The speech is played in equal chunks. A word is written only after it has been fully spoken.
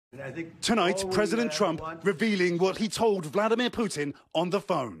Tonight, President Trump revealing what he told Vladimir Putin on the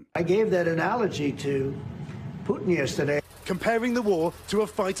phone. I gave that analogy to Putin yesterday. Comparing the war to a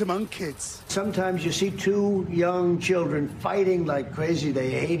fight among kids. Sometimes you see two young children fighting like crazy. They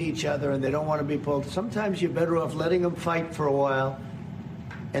hate each other and they don't want to be pulled. Sometimes you're better off letting them fight for a while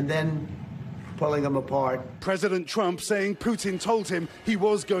and then pulling them apart. President Trump saying Putin told him he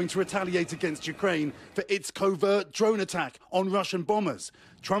was going to retaliate against Ukraine for its covert drone attack on Russian bombers.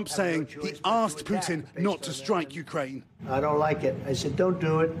 Trump saying he asked Putin not to strike Ukraine. I don't like it. I said, don't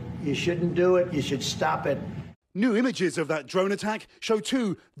do it. You shouldn't do it. You should stop it. New images of that drone attack show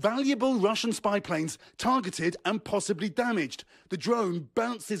two valuable Russian spy planes targeted and possibly damaged. The drone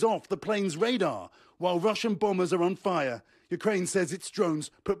bounces off the plane's radar while Russian bombers are on fire. Ukraine says its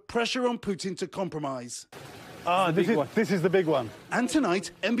drones put pressure on Putin to compromise. This is the big one. And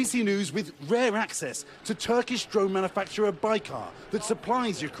tonight, NBC News with rare access to Turkish drone manufacturer Bayraktar that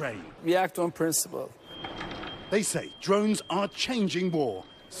supplies Ukraine. We act on principle. They say drones are changing war,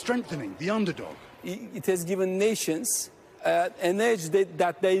 strengthening the underdog. It has given nations an edge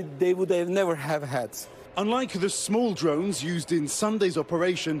that they would have never have had. Unlike the small drones used in Sunday's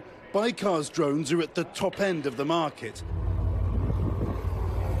operation, Bayraktar's drones are at the top end of the market.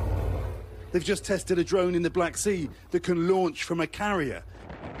 They've just tested a drone in the Black Sea that can launch from a carrier.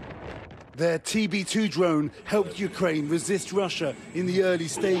 Their TB2 drone helped Ukraine resist Russia in the early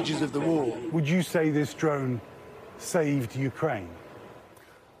stages of the war. Would you say this drone saved Ukraine?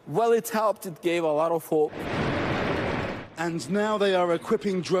 Well, it helped. It gave a lot of hope. And now they are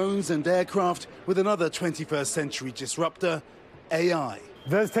equipping drones and aircraft with another 21st century disruptor, AI.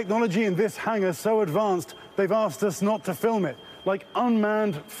 There's technology in this hangar so advanced, they've asked us not to film it. Like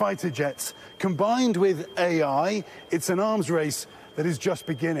unmanned fighter jets. Combined with AI, it's an arms race that is just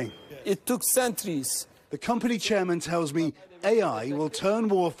beginning. It took centuries. The company chairman tells me AI will turn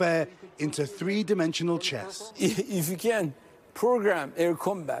warfare into three-dimensional chess. If you can program air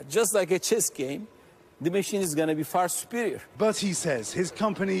combat just like a chess game, the machine is going to be far superior. But he says his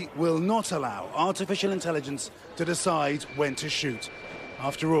company will not allow artificial intelligence to decide when to shoot.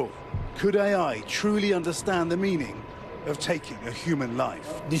 After all, could AI truly understand the meaning of taking a human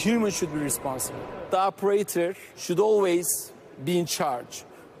life? The human should be responsible. The operator should always be in charge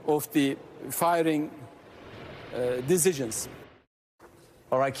of the firing decisions.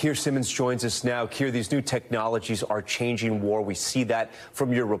 All right, Keir Simmons joins us now. Keir, these new technologies are changing war. We see that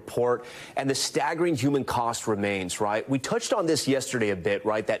from your report. And the staggering human cost remains, right? We touched on this yesterday a bit,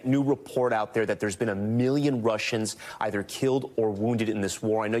 right? That new report out there that there's been 1 million Russians either killed or wounded in this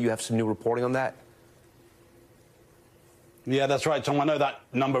war. I know you have some new reporting on that. Yeah, that's right, Tom. I know that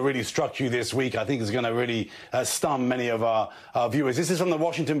number really struck you this week. I think it's going to really stun many of our viewers. This is from the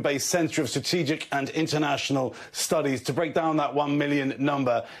Washington-based Center of Strategic and International Studies. To break down that 1 million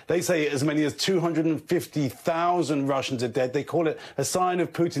number, they say as many as 250,000 Russians are dead. They call it a sign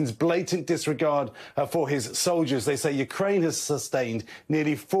of Putin's blatant disregard for his soldiers. They say Ukraine has sustained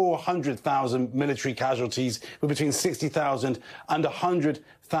nearly 400,000 military casualties, with between 60,000 and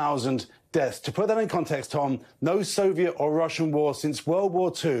 100,000 deaths. To put that in context, Tom, no Soviet or Russian war since World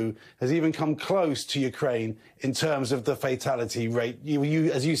War II has even come close to Ukraine in terms of the fatality rate.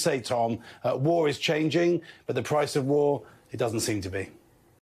 As you say, Tom, war is changing, but the price of war, it doesn't seem to be.